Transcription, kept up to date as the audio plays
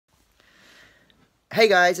Hey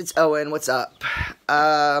guys, it's Owen. What's up?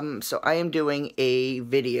 So I am doing a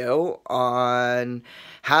video on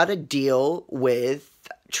how to deal with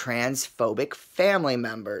transphobic family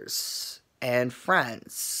members and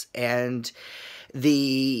friends and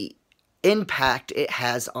the impact it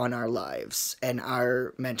has on our lives and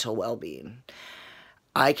our mental well-being.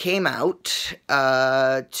 I came out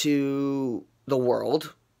to the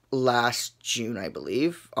world last June, I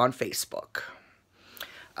believe, on Facebook.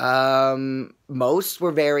 Most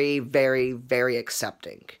were very, very, very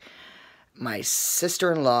accepting. My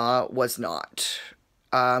sister-in-law was not.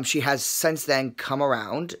 She has since then come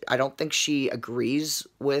around. I don't think she agrees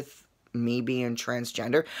with me being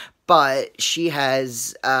transgender, but she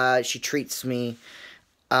treats me,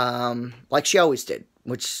 like she always did,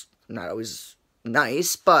 which not always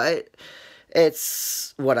nice, but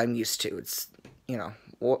it's what I'm used to. It's,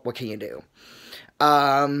 what can you do?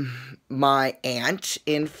 My aunt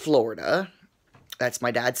in Florida, that's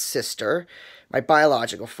my dad's sister, my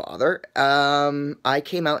biological father, I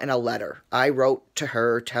came out in a letter. I wrote to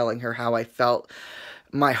her telling her how I felt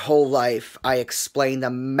my whole life. I explained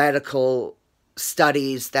the medical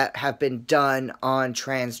studies that have been done on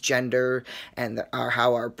transgender and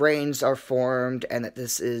how our brains are formed, and that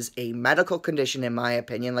this is a medical condition, in my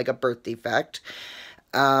opinion, like a birth defect.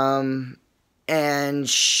 And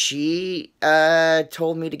she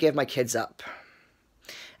told me to give my kids up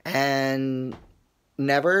and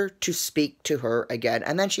never to speak to her again.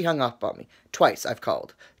 And then she hung up on me. Twice I've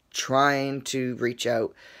called, trying to reach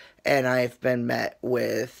out, and I've been met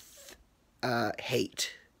with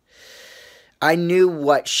hate. I knew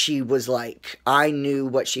what she was like. I knew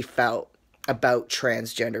what she felt about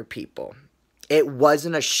transgender people. It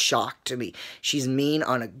wasn't a shock to me. She's mean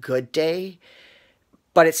on a good day,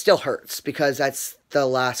 but it still hurts because that's the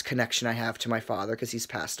last connection I have to my father because he's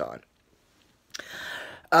passed on.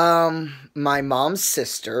 My mom's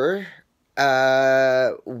sister,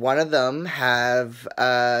 one of them have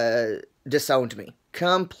disowned me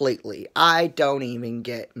completely. I don't even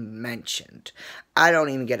get mentioned. I don't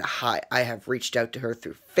even get a hi. I have reached out to her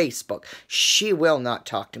through Facebook. She will not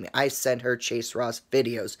talk to me. I sent her Chase Ross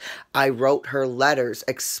videos. I wrote her letters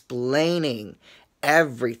explaining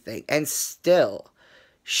everything, and still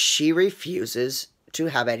she refuses to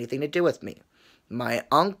have anything to do with me. My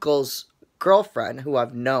uncle's girlfriend, who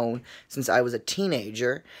I've known since I was a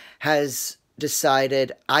teenager, has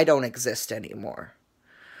decided I don't exist anymore.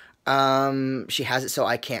 She has it so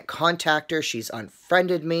I can't contact her. She's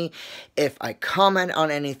unfriended me. If I comment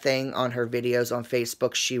on anything on her videos on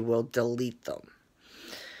Facebook, she will delete them.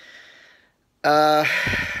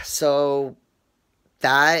 So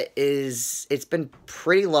it's been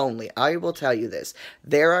pretty lonely. I will tell you this.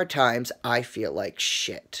 There are times I feel like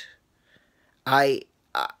shit. I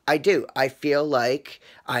do. I feel like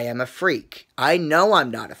I am a freak. I know I'm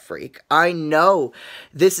not a freak. I know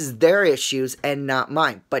this is their issues and not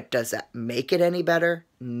mine. But does that make it any better?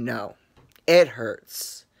 No. It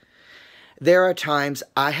hurts. There are times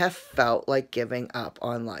I have felt like giving up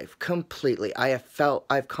on life completely. I've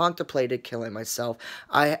contemplated killing myself.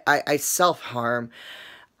 I self-harm.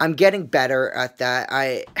 I'm getting better at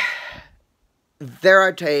that. There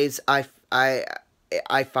are days I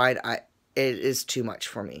find it is too much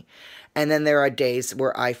for me. And then there are days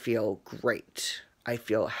where I feel great. I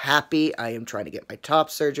feel happy. I am trying to get my top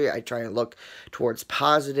surgery. I try and look towards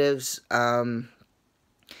positives.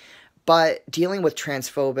 But dealing with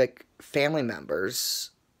transphobic family members,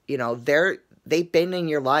 they've been in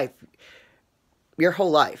your life, your whole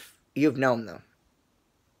life. You've known them.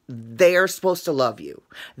 They're supposed to love you.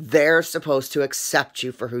 They're supposed to accept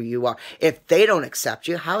you for who you are. If they don't accept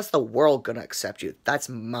you, how's the world going to accept you? That's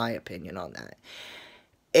my opinion on that.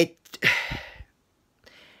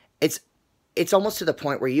 It's almost to the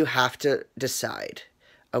point where you have to decide,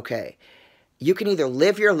 okay, you can either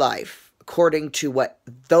live your life according to what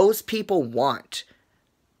those people want,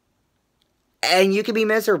 and you can be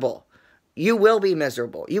miserable. You will be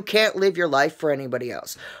miserable. You can't live your life for anybody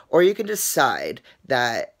else. Or you can decide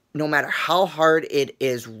that no matter how hard it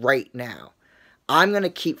is right now, I'm going to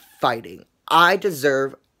keep fighting. I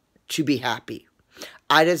deserve to be happy.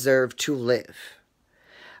 I deserve to live.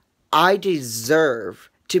 I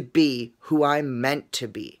deserve to be who I'm meant to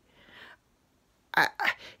be.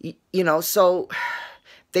 So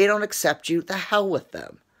they don't accept you, the hell with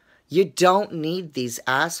them. You don't need these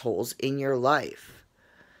assholes in your life.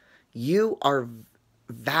 You are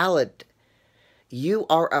valid. You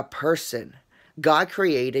are a person. God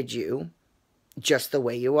created you just the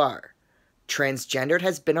way you are. Transgendered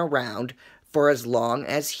has been around for as long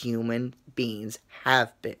as human beings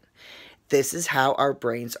have been. This is how our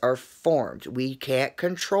brains are formed. We can't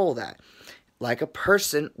control that. like a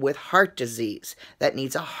person with heart disease that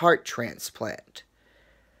needs a heart transplant.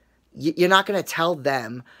 You're not going to tell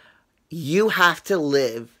them you have to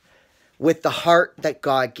live with the heart that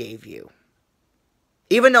God gave you.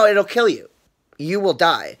 Even though it'll kill you. You will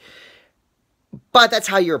die. But that's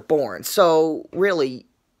how you're born. So really,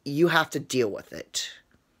 you have to deal with it.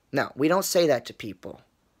 No, we don't say that to people.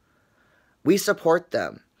 We support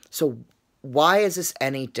them. So why is this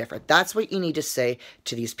any different? That's what you need to say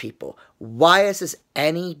to these people. Why is this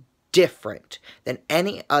any different than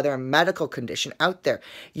any other medical condition out there?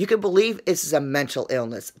 You can believe this is a mental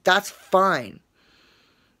illness. That's fine.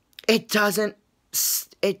 It doesn't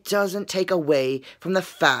take away from the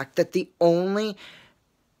fact that the only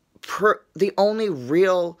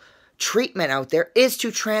real treatment out there is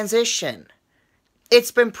to transition.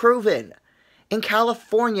 It's been proven. In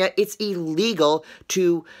California, it's illegal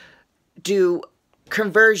to do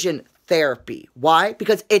conversion therapy. Why?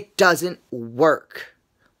 Because it doesn't work.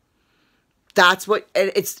 That's what,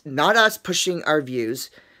 it's not us pushing our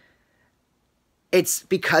views. It's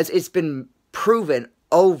because it's been proven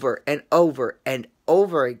over and over and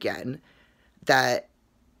over again that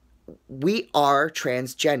we are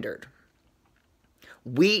transgendered.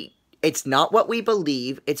 It's not what we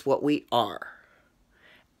believe, it's what we are.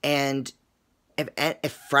 And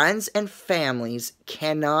if friends and families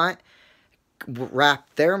cannot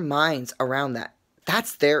wrap their minds around that,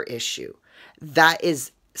 that's their issue. That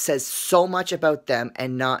says so much about them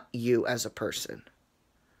and not you as a person.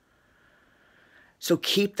 So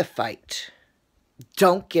keep the fight.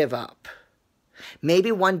 Don't give up.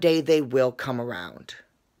 Maybe one day they will come around.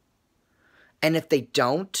 And if they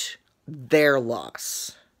don't, their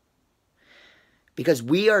loss. Because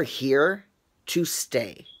we are here to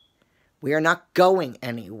stay. We are not going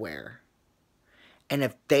anywhere. And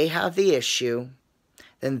if they have the issue,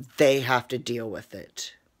 then they have to deal with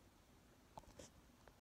it.